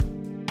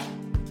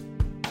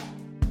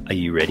Are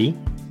you ready?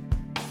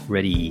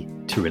 Ready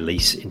to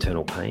release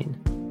internal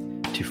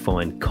pain? To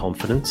find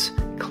confidence,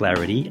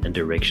 clarity, and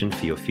direction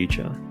for your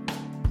future?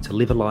 To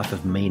live a life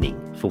of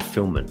meaning,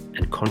 fulfillment,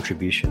 and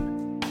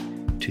contribution?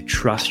 To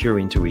trust your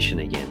intuition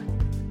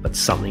again, but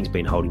something's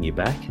been holding you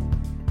back?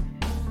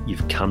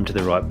 You've come to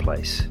the right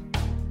place.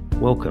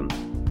 Welcome.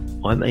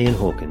 I'm Ian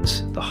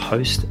Hawkins, the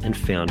host and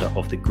founder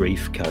of the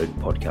Grief Code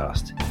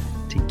podcast.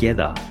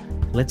 Together,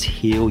 let's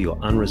heal your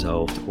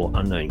unresolved or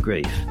unknown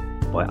grief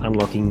by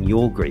unlocking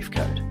your grief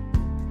code.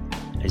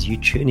 As you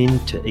tune in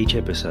to each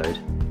episode,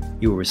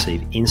 you will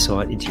receive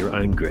insight into your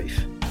own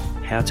grief,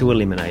 how to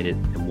eliminate it,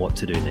 and what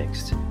to do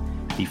next.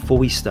 Before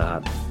we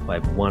start, I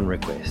have one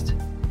request.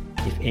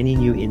 If any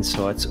new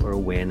insights or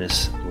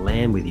awareness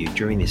land with you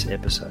during this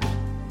episode,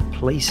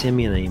 please send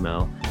me an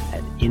email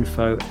at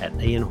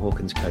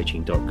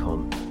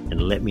info@ianhawkinscoaching.com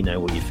and let me know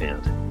what you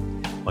found.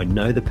 I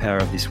know the power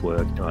of this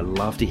work and I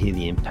love to hear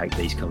the impact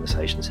these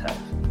conversations have.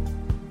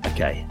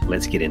 Okay,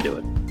 let's get into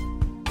it.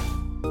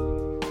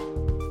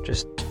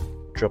 Just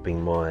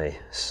dropping my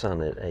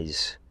son at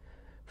his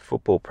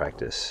football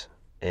practice,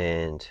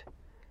 and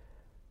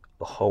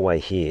the whole way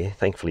here,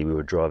 thankfully we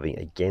were driving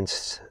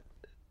against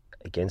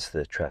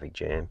the traffic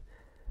jam,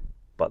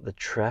 but the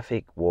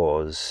traffic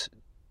was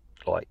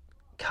like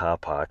car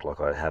park like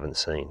I haven't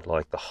seen.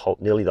 Like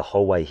nearly the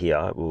whole way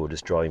here, we were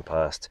just driving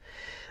past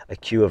a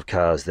queue of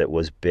cars that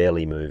was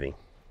barely moving.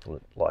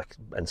 Like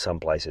in some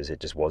places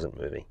it just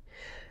wasn't moving,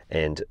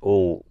 and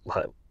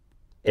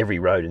every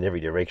road in every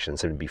direction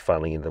seemed to be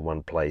funneling into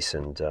one place,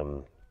 and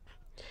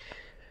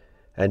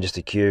just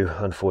a queue.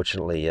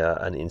 Unfortunately,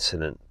 an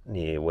incident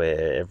near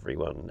where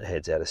everyone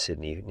heads out of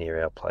Sydney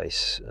near our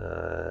place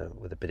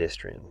with a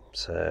pedestrian.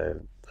 So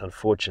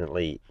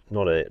unfortunately,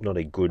 not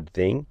a good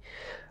thing.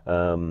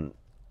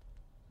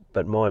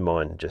 But my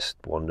mind just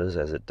wanders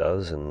as it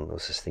does, and I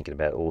was just thinking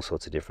about all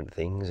sorts of different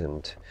things,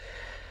 and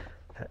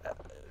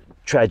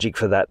tragic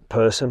for that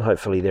person.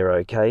 Hopefully they're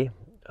okay.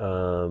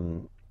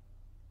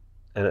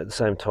 And at the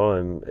same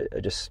time,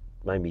 it just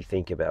made me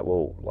think about,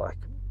 well, like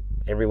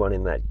everyone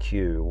in that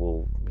queue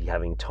will be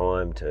having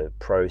time to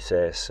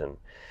process and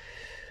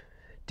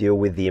deal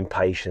with the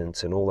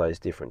impatience and all those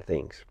different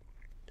things.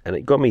 And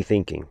it got me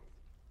thinking,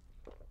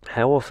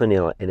 how often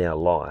in our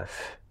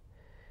life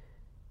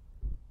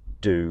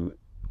do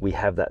we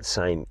have that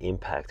same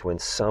impact when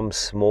some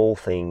small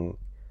thing,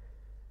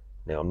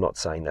 now I'm not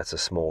saying that's a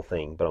small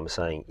thing, but I'm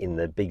saying in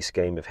the big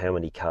scheme of how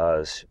many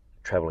cars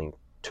travelling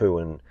to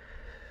and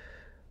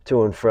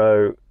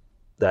fro,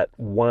 that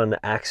one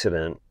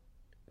accident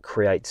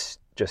creates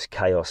just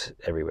chaos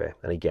everywhere.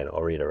 And again,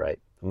 I'll reiterate,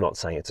 I'm not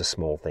saying it's a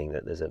small thing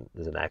that there's an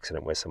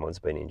accident where someone's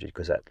been injured,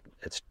 because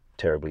it's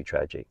terribly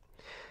tragic.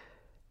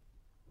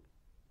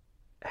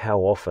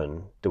 How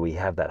often do we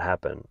have that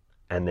happen,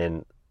 and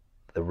then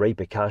the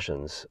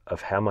repercussions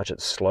of how much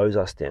it slows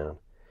us down,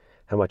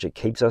 how much it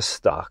keeps us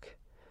stuck,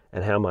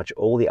 and how much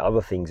all the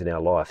other things in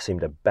our life seem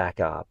to back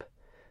up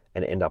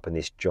and end up in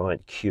this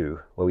giant queue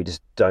where we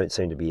just don't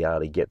seem to be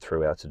able to get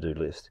through our to-do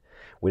list.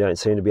 We don't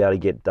seem to be able to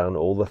get done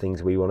all the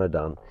things we want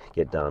to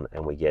get done,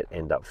 and we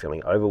end up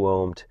feeling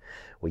overwhelmed,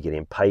 we get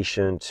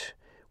impatient,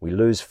 we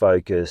lose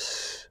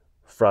focus,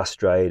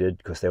 frustrated,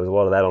 because there was a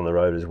lot of that on the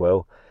road as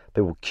well.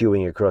 People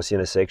queuing across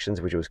intersections,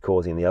 which was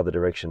causing the other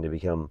direction to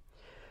become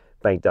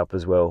banked up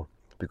as well,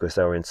 because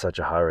they were in such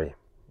a hurry.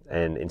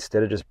 And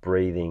instead of just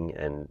breathing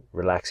and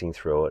relaxing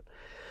through it,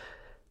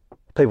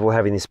 people were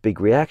having this big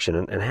reaction.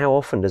 And how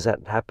often does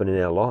that happen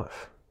in our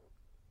life?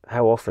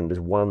 How often does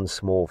one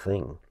small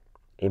thing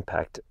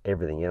impact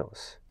everything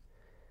else?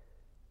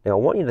 Now, I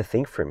want you to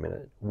think for a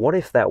minute. What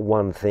if that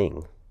one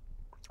thing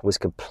was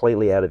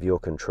completely out of your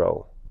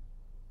control,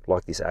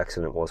 like this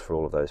accident was for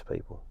all of those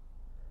people?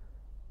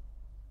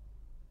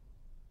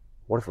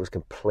 What if it was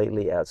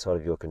completely outside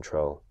of your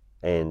control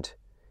and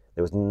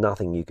there was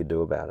nothing you could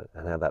do about it,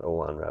 and how that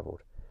all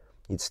unraveled?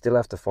 You'd still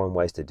have to find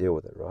ways to deal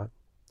with it, right?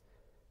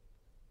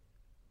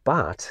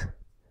 But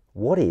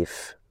what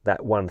if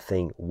that one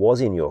thing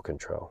was in your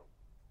control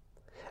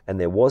and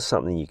there was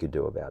something you could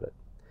do about it?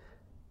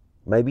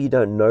 Maybe you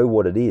don't know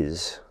what it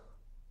is.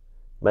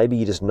 Maybe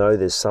you just know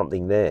there's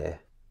something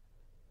there,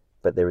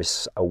 but there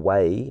is a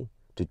way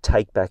to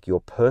take back your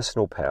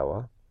personal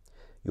power,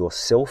 your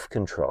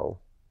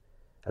self-control,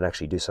 and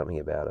actually do something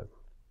about it.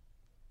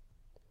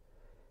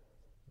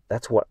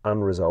 That's what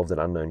unresolved and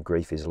unknown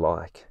grief is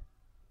like.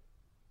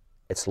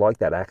 It's like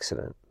that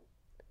accident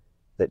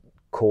that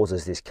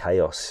causes this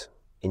chaos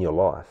in your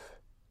life.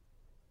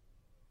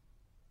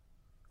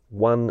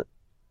 One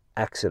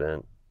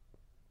accident,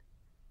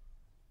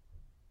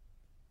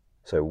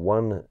 so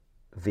one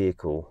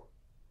vehicle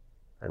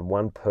and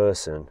one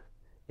person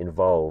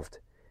involved,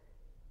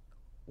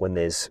 when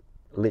there's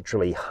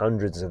literally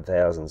hundreds and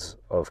thousands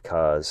of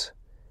cars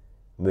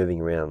moving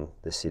around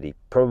the city,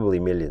 probably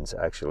millions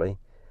actually,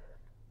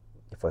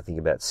 if I think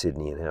about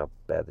Sydney and how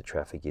bad the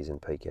traffic is in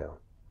peak hour.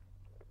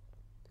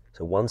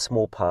 So one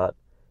small part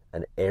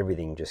and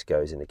everything just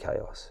goes into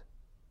chaos.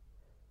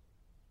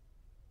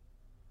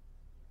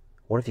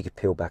 What if you could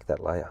peel back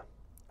that layer?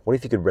 What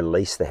if you could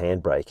release the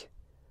handbrake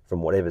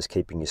from whatever's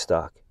keeping you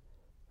stuck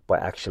by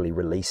actually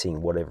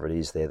releasing whatever it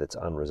is there that's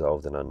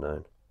unresolved and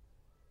unknown.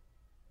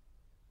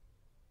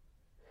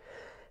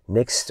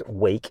 Next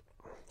week,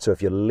 so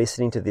if you're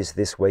listening to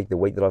this week, the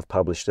week that I've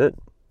published it,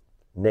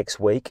 next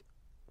week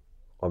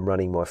I'm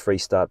running my free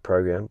start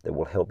program that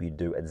will help you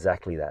do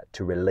exactly that,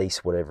 to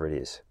release whatever it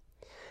is.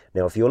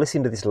 Now, if you're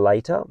listening to this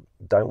later,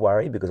 don't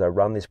worry, because I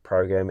run this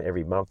program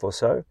every month or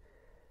so,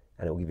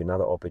 and it will give you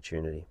another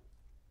opportunity.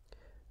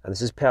 And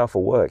this is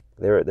powerful work.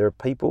 There are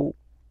people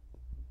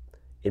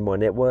in my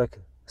network,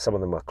 some of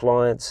them are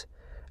clients,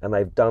 and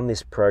they've done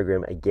this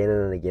program again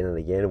and again and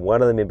again. And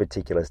one of them in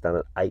particular has done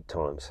it 8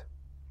 times.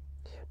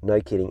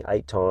 No kidding,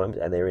 8 times,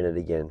 and they're in it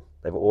again.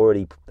 They've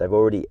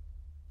already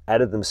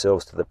added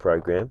themselves to the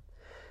program,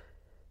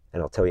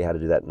 and I'll tell you how to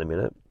do that in a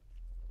minute.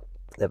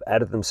 They've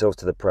added themselves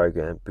to the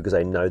program because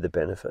they know the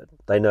benefit.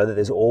 They know that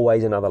there's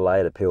always another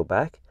layer to peel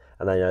back,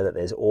 and they know that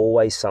there's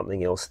always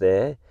something else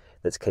there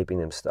that's keeping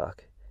them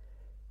stuck.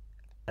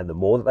 And the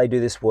more that they do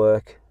this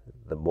work,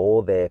 the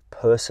more their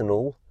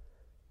personal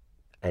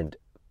and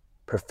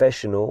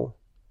professional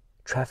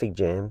traffic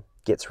jam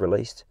gets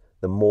released,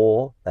 the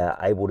more they are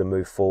able to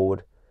move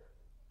forward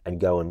and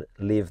go and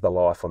live the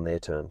life on their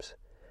terms.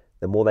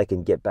 The more they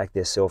can get back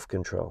their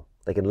self-control.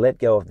 They can let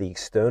go of the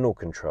external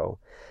control,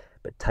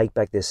 but take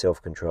back their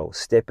self-control,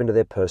 step into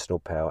their personal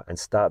power, and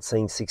start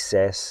seeing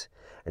success,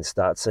 and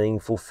start seeing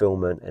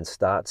fulfillment, and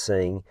start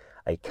seeing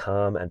a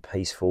calm and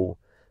peaceful,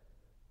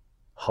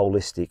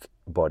 holistic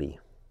body.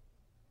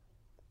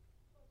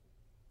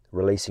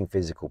 Releasing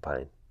physical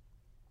pain.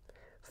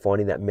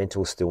 Finding that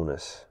mental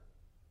stillness.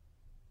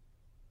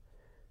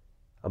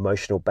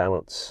 Emotional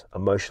balance,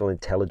 emotional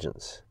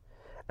intelligence,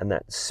 and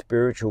that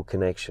spiritual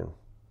connection,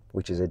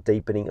 which is a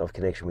deepening of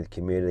connection with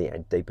community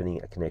and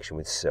deepening a connection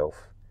with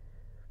self.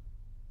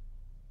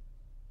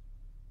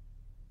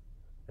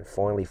 And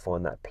finally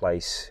find that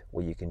place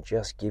where you can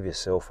just give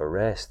yourself a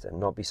rest and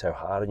not be so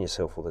hard on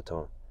yourself all the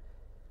time.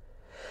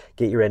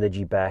 Get your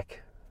energy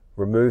back,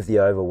 remove the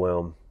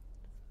overwhelm,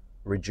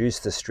 reduce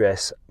the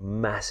stress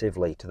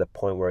massively to the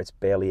point where it's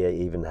barely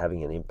even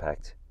having an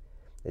impact.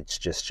 It's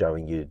just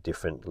showing you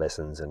different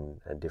lessons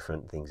and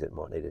different things that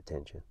might need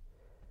attention.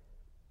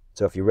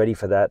 So if you're ready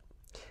for that,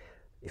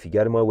 if you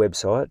go to my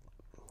website,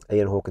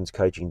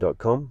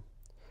 ianhawkinscoaching.com,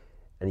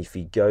 and if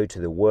you go to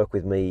the Work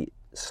With Me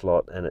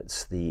slot and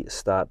it's the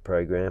Start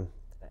program,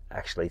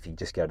 actually if you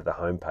just go to the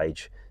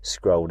homepage,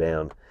 scroll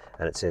down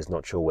and it says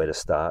not sure where to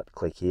start,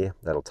 click here,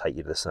 that'll take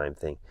you to the same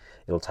thing.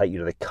 It'll take you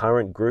to the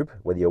current group,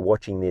 whether you're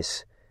watching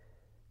this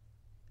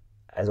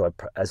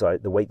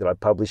the week that I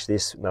publish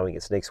this, knowing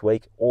it's next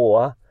week,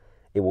 or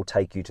it will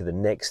take you to the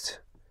next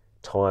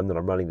time that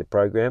I'm running the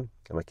program,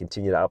 and I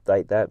continue to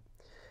update that,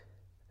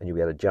 and you'll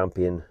be able to jump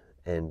in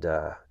and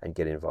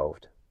get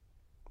involved.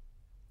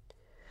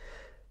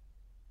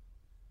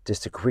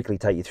 Just to quickly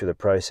take you through the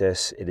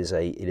process, it is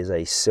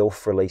a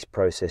self-release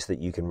process that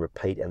you can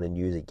repeat and then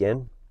use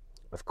again.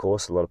 Of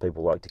course, a lot of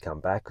people like to come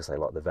back because they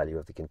like the value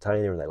of the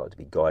container and they like to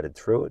be guided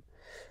through it.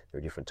 There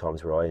are different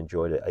times where I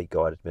enjoyed a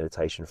guided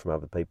meditation from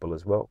other people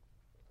as well.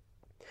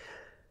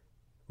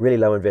 Really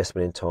low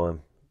investment in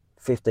time.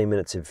 15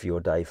 minutes of your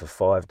day for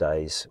 5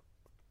 days,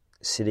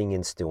 sitting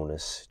in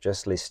stillness,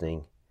 just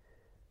listening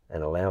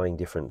and allowing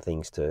different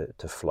things to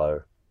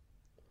flow.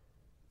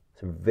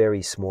 It's a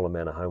very small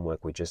amount of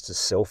homework with just a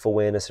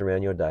self-awareness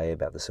around your day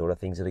about the sort of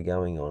things that are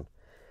going on.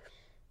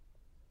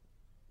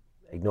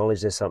 Acknowledge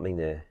there's something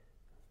there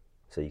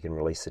so you can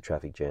release the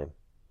traffic jam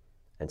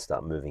and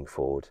start moving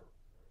forward.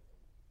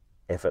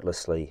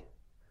 Effortlessly,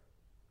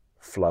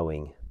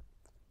 flowing,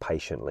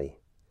 patiently,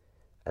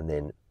 and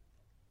then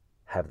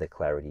have the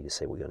clarity to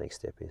see what your next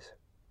step is.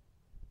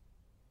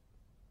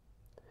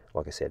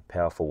 Like I said,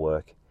 powerful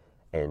work,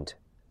 and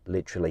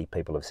literally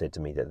people have said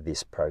to me that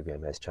this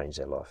program has changed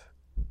their life.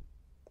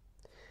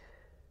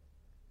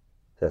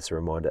 That's a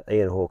reminder.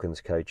 Ian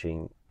Hawkins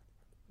Coaching.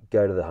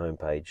 Go to the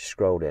homepage,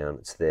 scroll down,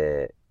 it's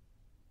there.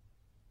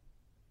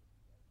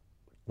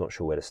 Not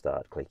sure where to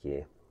start, click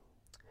here.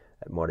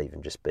 It might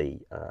even just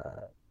be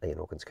Ian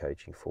Hawkins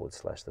Coaching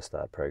 /the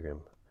Start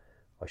program.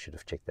 I should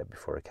have checked that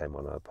before I came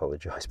on, I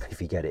apologise. But if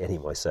you go to any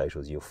of my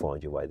socials, you'll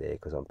find your way there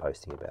because I'm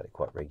posting about it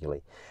quite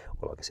regularly.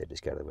 Or like I said,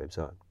 just go to the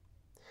website.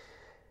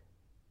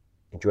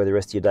 Enjoy the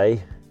rest of your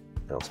day,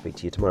 and I'll speak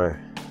to you tomorrow.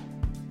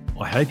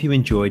 I hope you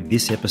enjoyed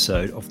this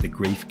episode of the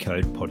Grief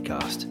Code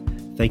podcast.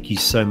 Thank you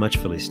so much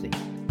for listening.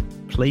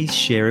 Please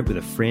share it with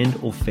a friend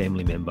or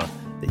family member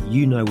that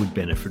you know would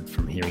benefit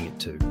from hearing it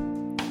too.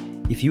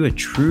 If you are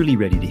truly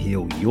ready to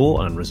heal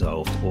your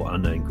unresolved or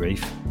unknown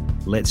grief,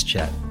 let's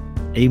chat.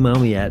 Email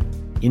me at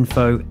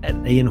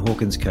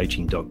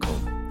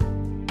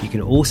info@ianhawkinscoaching.com. You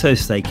can also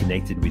stay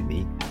connected with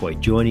me by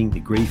joining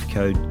the Grief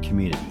Code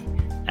community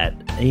at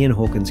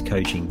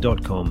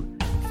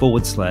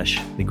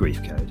ianhawkinscoaching.com/the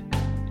Grief Code.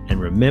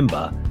 And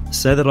remember,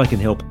 so that I can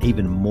help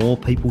even more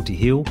people to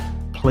heal,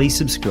 please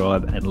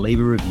subscribe and leave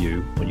a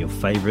review on your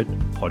favorite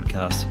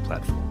podcast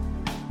platform.